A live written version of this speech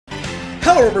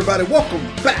Hello everybody, welcome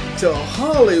back to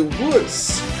Hollywood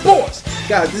Sports.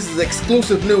 Guys, this is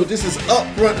exclusive news. This is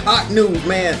upfront hot news,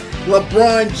 man.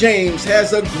 LeBron James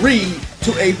has agreed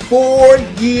to a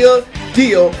 4-year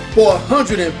deal for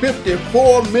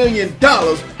 $154 million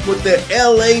with the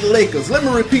LA Lakers. Let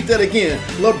me repeat that again.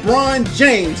 LeBron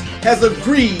James has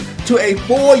agreed to a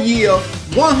 4-year,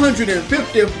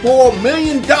 $154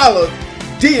 million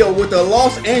deal with the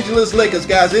Los Angeles Lakers.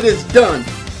 Guys, it is done.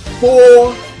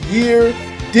 4-year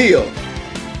deal.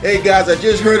 Hey guys, I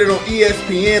just heard it on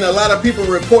ESPN. A lot of people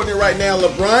reporting it right now.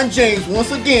 LeBron James,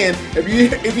 once again, if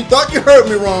you thought you heard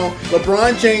me wrong,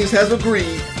 LeBron James has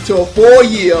agreed to a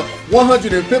 4-year,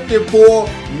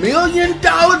 $154 million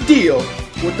deal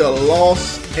with the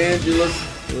Los Angeles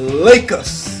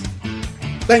Lakers.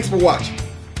 Thanks for watching.